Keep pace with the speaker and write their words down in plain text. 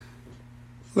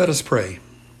Let us pray.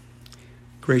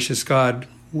 Gracious God,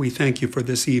 we thank you for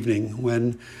this evening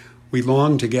when we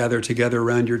long to gather together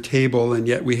around your table and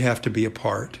yet we have to be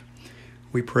apart.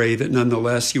 We pray that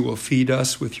nonetheless you will feed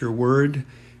us with your word,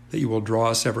 that you will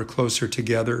draw us ever closer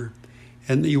together,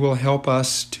 and that you will help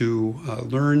us to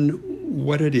learn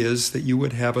what it is that you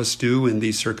would have us do in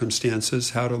these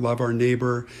circumstances, how to love our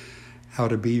neighbor, how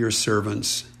to be your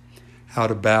servants, how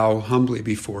to bow humbly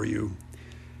before you.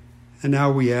 And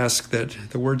now we ask that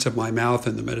the words of my mouth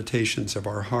and the meditations of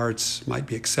our hearts might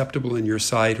be acceptable in your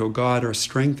sight, O God, our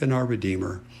strength and our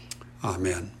Redeemer.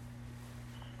 Amen.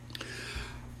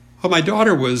 Well, my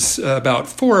daughter was about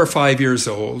 4 or 5 years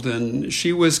old, and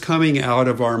she was coming out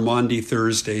of our Maundy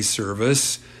Thursday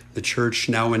service, the church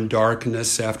now in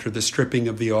darkness after the stripping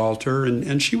of the altar,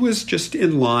 and she was just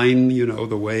in line,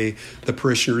 the way the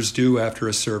parishioners do after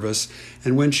a service.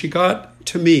 And when she got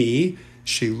to me,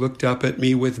 she looked up at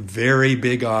me with very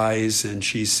big eyes and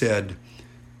she said,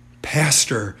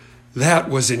 "Pastor, that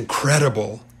was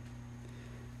incredible."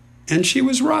 And she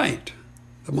was right.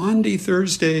 The Maundy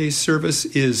Thursday service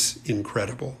is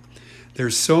incredible.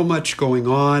 There's so much going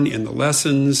on in the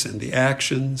lessons and the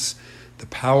actions, the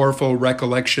powerful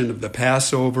recollection of the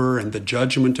Passover and the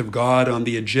judgment of God on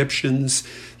the Egyptians,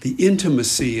 the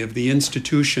intimacy of the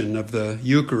institution of the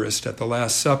Eucharist at the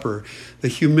Last Supper, the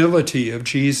humility of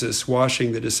Jesus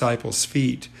washing the disciples'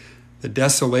 feet, the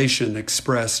desolation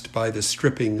expressed by the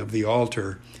stripping of the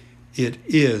altar. It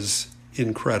is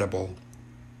incredible.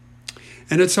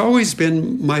 And it's always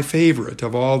been my favorite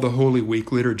of all the Holy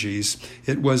Week liturgies.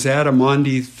 It was at a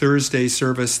Maundy Thursday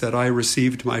service that I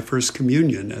received my first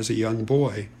communion as a young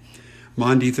boy.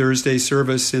 Maundy Thursday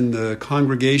service in the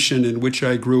congregation in which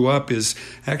I grew up is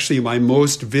actually my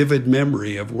most vivid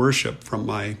memory of worship from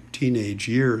my teenage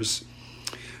years.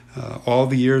 All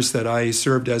the years that I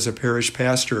served as a parish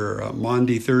pastor,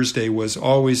 Maundy Thursday was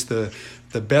always the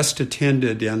best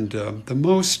attended and the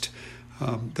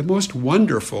most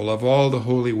wonderful of all the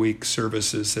Holy Week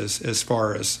services as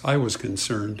far as I was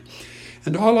concerned.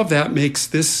 And all of that makes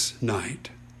this night,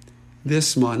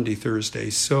 this Maundy Thursday,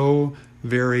 so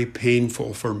very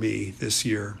painful for me this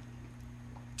year.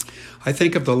 I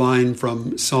think of the line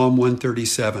from Psalm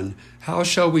 137, "How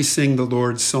shall we sing the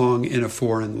Lord's song in a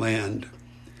foreign land?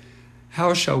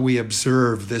 How shall we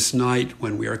observe this night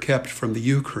when we are kept from the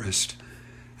Eucharist?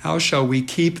 How shall we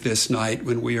keep this night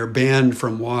when we are banned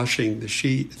from washing the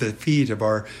feet of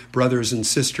our brothers and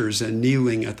sisters and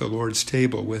kneeling at the Lord's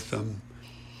table with them?"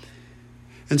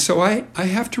 And so I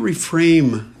have to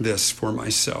reframe this for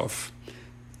myself.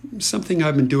 Something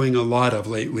I've been doing a lot of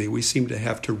lately. We seem to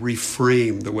have to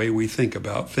reframe the way we think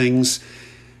about things.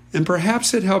 And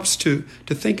perhaps it helps to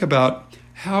think about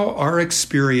how our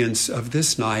experience of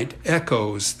this night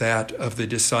echoes that of the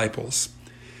disciples.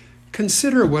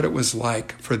 Consider what it was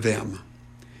like for them.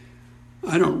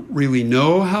 I don't really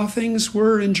know how things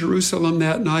were in Jerusalem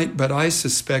that night, but I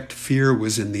suspect fear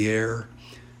was in the air,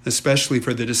 especially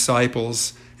for the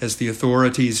disciples as the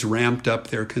authorities ramped up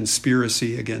their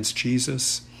conspiracy against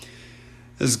Jesus.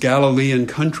 As Galilean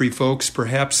country folks,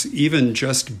 perhaps even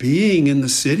just being in the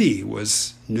city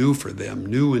was new for them,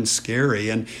 new and scary,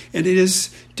 and it is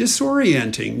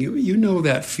disorienting. You know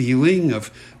that feeling of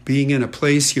being in a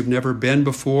place you've never been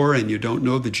before and you don't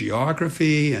know the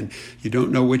geography and you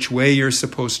don't know which way you're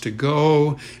supposed to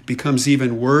go. It becomes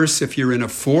even worse if you're in a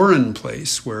foreign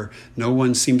place where no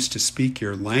one seems to speak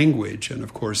your language. And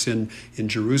of course, in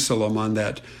Jerusalem on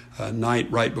that night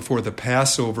right before the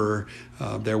Passover,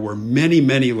 there were many,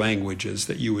 many languages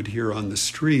that you would hear on the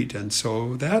street. And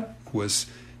so that was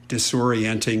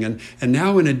disorienting. And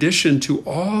now in addition to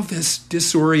all this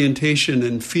disorientation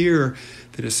and fear,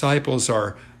 the disciples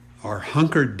are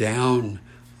hunkered down,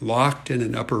 locked in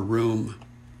an upper room.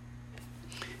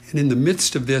 And in the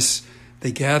midst of this,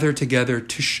 they gather together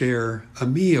to share a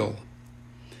meal.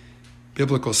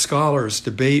 Biblical scholars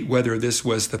debate whether this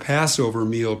was the Passover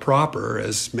meal proper,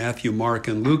 as Matthew, Mark,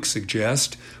 and Luke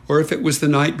suggest, or if it was the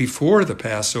night before the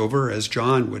Passover, as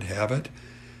John would have it.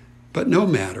 But no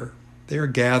matter. They are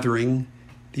gathering,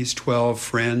 these 12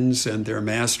 friends and their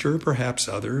master, perhaps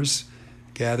others,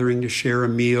 gathering to share a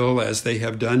meal as they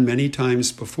have done many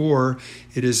times before.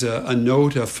 It is a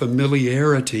note of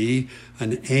familiarity,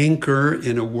 an anchor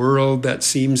in a world that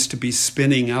seems to be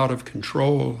spinning out of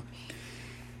control.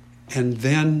 And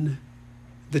then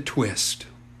the twist.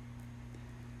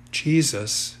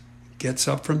 Jesus gets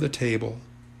up from the table,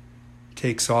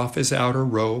 takes off his outer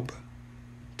robe,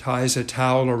 ties a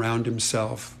towel around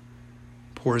himself,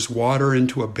 pours water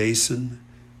into a basin,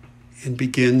 and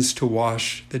begins to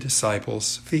wash the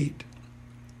disciples' feet.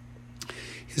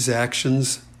 His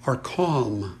actions are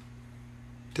calm,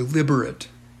 deliberate,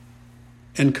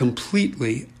 and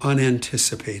completely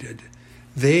unanticipated.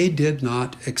 They did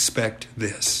not expect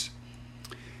this.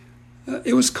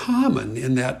 It was common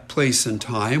in that place and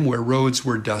time where roads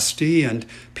were dusty and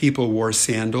people wore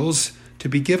sandals to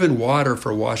be given water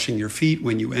for washing your feet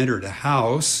when you entered a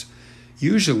house.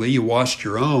 Usually you washed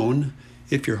your own.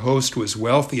 If your host was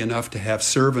wealthy enough to have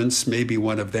servants, maybe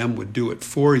one of them would do it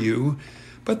for you.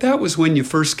 But that was when you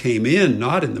first came in,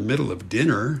 not in the middle of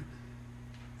dinner.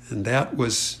 And that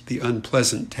was the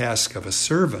unpleasant task of a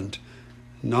servant,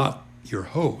 not your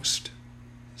host,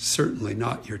 certainly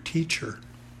not your teacher,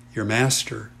 your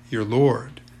master, your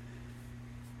Lord.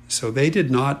 So they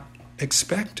did not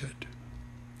expect it.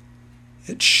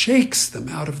 It shakes them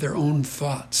out of their own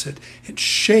thoughts. It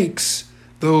shakes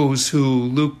those who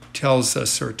Luke tells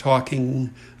us are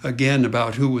talking again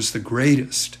about who was the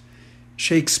greatest.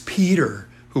 Shakes Peter,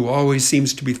 who always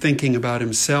seems to be thinking about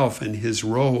himself and his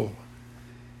role.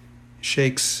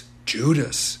 Shakes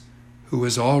Judas, who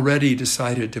has already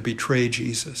decided to betray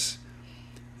Jesus.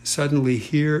 Suddenly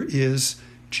here is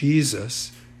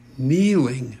Jesus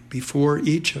kneeling before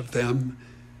each of them,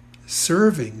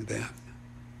 serving them,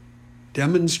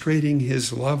 demonstrating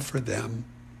his love for them,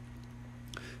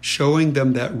 showing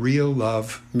them that real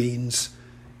love means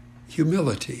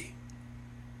humility.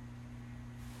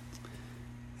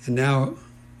 And now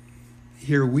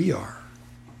here we are,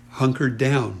 hunkered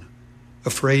down,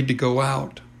 afraid to go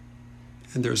out.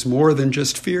 And there's more than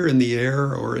just fear in the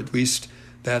air, or at least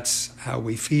that's how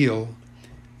we feel.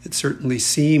 It certainly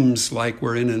seems like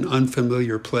we're in an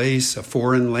unfamiliar place, a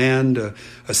foreign land,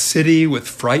 a city with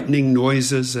frightening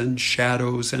noises and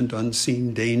shadows and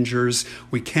unseen dangers.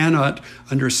 We cannot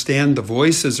understand the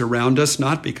voices around us,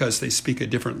 not because they speak a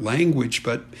different language,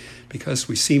 but because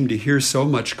we seem to hear so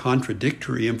much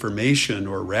contradictory information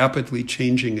or rapidly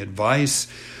changing advice.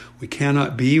 We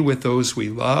cannot be with those we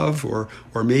love, or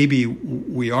maybe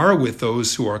we are with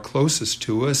those who are closest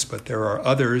to us, but there are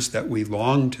others that we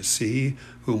long to see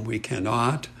whom we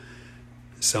cannot.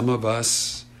 Some of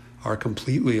us are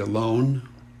completely alone.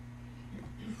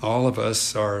 All of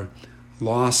us are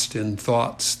lost in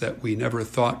thoughts that we never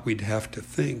thought we'd have to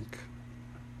think.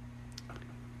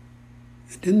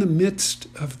 And in the midst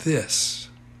of this,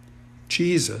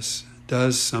 Jesus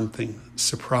does something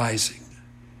surprising.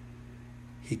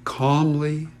 He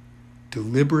calmly,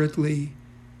 deliberately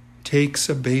takes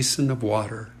a basin of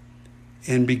water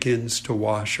and begins to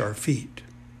wash our feet.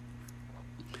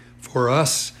 For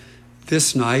us,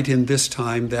 this night, in this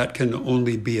time, that can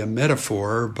only be a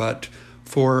metaphor, but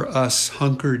for us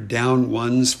hunkered down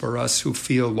ones, for us who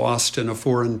feel lost in a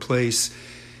foreign place,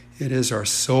 it is our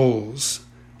souls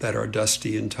that are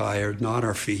dusty and tired, not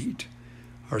our feet.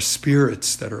 Our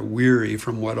spirits that are weary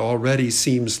from what already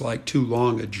seems like too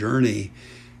long a journey.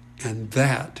 And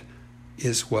that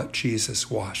is what Jesus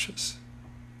washes.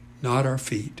 Not our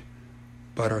feet,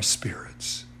 but our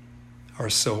spirits,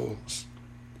 our souls.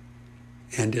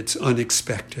 And it's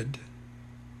unexpected,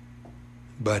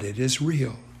 but it is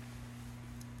real.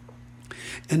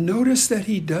 And notice that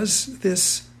he does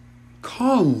this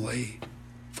calmly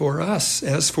for us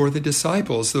as for the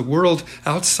disciples. The world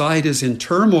outside is in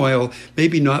turmoil,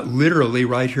 maybe not literally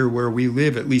right here where we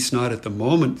live, at least not at the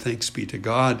moment, thanks be to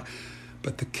God.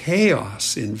 But the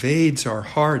chaos invades our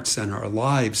hearts and our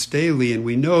lives daily, and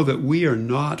we know that we are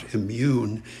not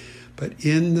immune. But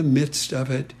in the midst of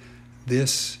it,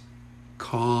 this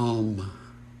calm.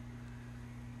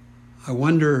 I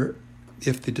wonder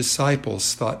if the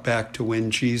disciples thought back to when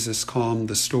Jesus calmed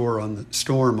the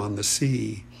storm on the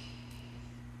sea.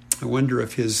 I wonder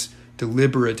if his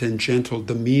deliberate and gentle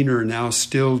demeanor now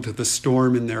stilled the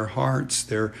storm in their hearts,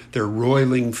 their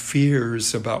roiling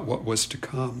fears about what was to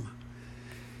come.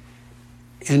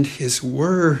 And his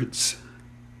words,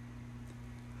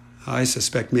 I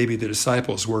suspect maybe the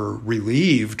disciples were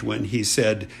relieved when he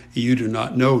said, "You do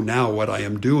not know now what I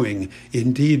am doing."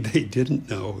 Indeed, they didn't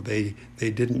know. They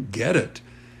didn't get it.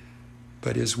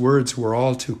 But his words were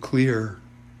all too clear.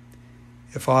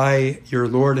 If I, your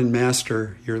Lord and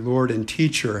Master, your Lord and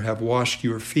Teacher, have washed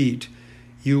your feet,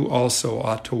 you also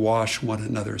ought to wash one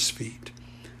another's feet.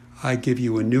 I give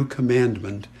you a new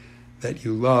commandment, that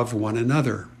you love one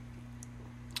another.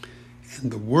 And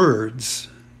the words,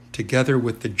 together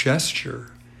with the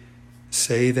gesture,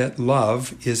 say that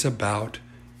love is about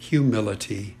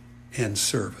humility and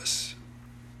service.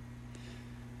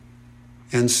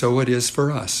 And so it is for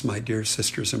us, my dear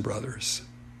sisters and brothers.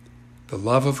 The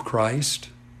love of Christ,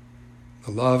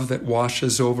 the love that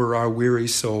washes over our weary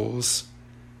souls,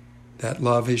 that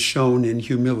love is shown in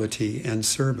humility and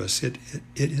service. It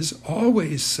is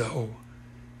always so.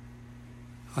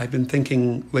 I've been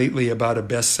thinking lately about a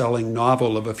best-selling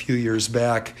novel of a few years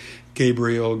back,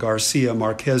 Gabriel Garcia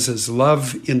Marquez's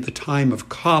Love in the Time of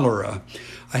Cholera.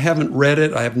 I haven't read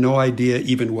it. I have no idea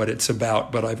even what it's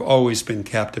about, but I've always been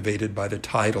captivated by the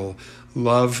title,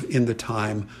 Love in the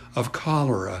Time of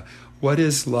Cholera. What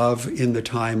is love in the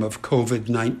time of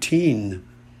COVID-19?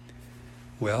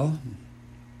 Well,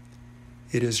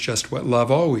 it is just what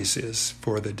love always is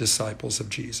for the disciples of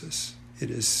Jesus. It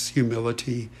is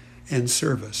humility and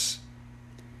service.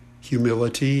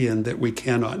 Humility in that we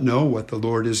cannot know what the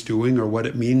Lord is doing or what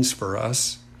it means for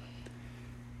us.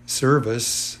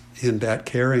 Service in that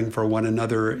caring for one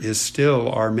another is still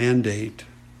our mandate.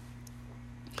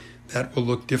 That will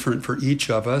look different for each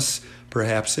of us.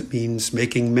 Perhaps it means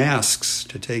making masks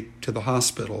to take to the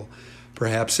hospital.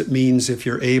 Perhaps it means, if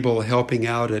you're able, helping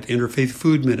out at Interfaith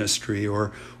Food Ministry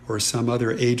or some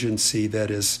other agency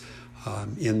that is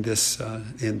in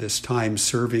this time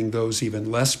serving those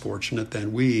even less fortunate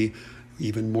than we,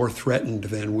 even more threatened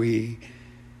than we.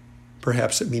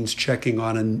 Perhaps it means checking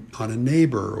on a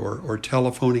neighbor or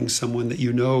telephoning someone that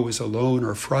you know is alone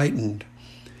or frightened.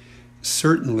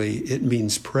 Certainly it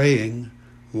means praying,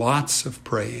 lots of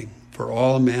praying, for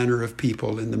all manner of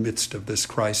people in the midst of this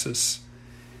crisis.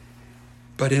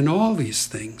 But in all these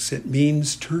things, it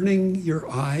means turning your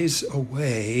eyes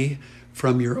away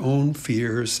from your own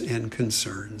fears and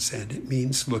concerns, and it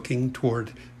means looking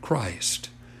toward Christ,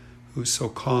 who so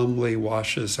calmly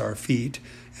washes our feet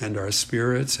and our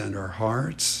spirits and our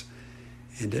hearts.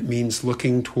 And it means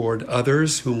looking toward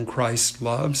others whom Christ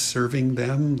loves, serving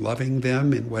them, loving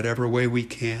them in whatever way we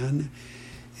can.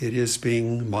 It is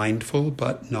being mindful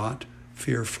but not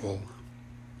fearful.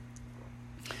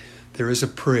 There is a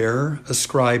prayer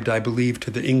ascribed, I believe,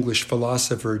 to the English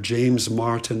philosopher James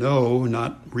Martineau,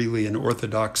 not really an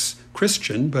Orthodox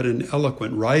Christian, but an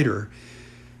eloquent writer.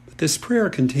 But this prayer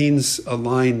contains a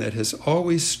line that has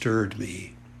always stirred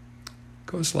me.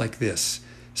 It goes like this: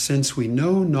 "Since we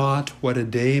know not what a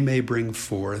day may bring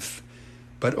forth,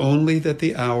 but only that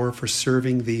the hour for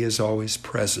serving thee is always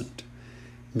present,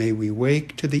 may we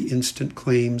wake to the instant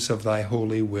claims of thy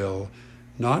holy will,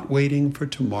 not waiting for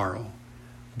tomorrow,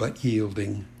 but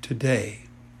yielding today."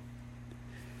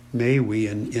 May we,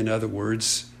 in other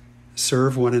words,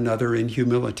 serve one another in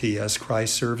humility as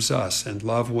Christ serves us, and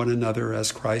love one another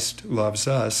as Christ loves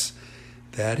us.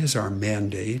 That is our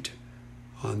mandate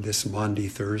on this Maundy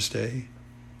Thursday.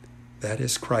 That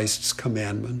is Christ's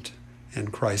commandment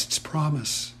and Christ's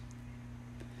promise.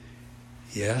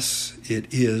 Yes, it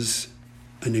is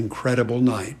an incredible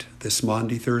night, this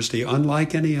Maundy Thursday,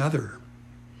 unlike any other.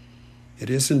 It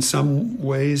is in some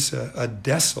ways a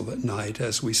desolate night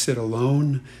as we sit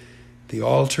alone, the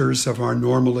altars of our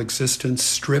normal existence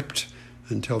stripped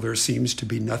until there seems to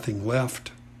be nothing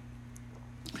left.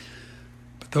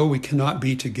 But though we cannot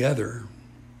be together,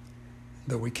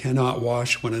 though we cannot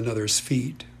wash one another's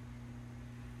feet,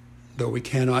 though we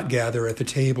cannot gather at the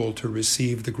table to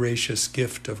receive the gracious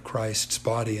gift of Christ's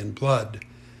body and blood,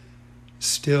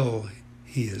 still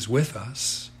he is with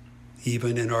us,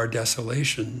 even in our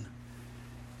desolation.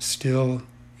 Still,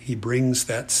 he brings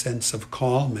that sense of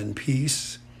calm and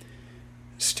peace.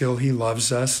 Still, he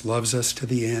loves us to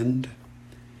the end.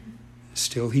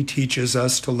 Still, he teaches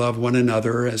us to love one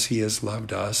another as he has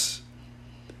loved us.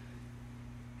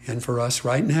 And for us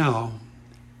right now,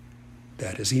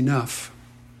 that is enough.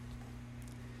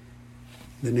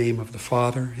 In the name of the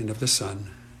Father, and of the Son,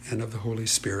 and of the Holy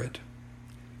Spirit.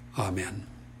 Amen.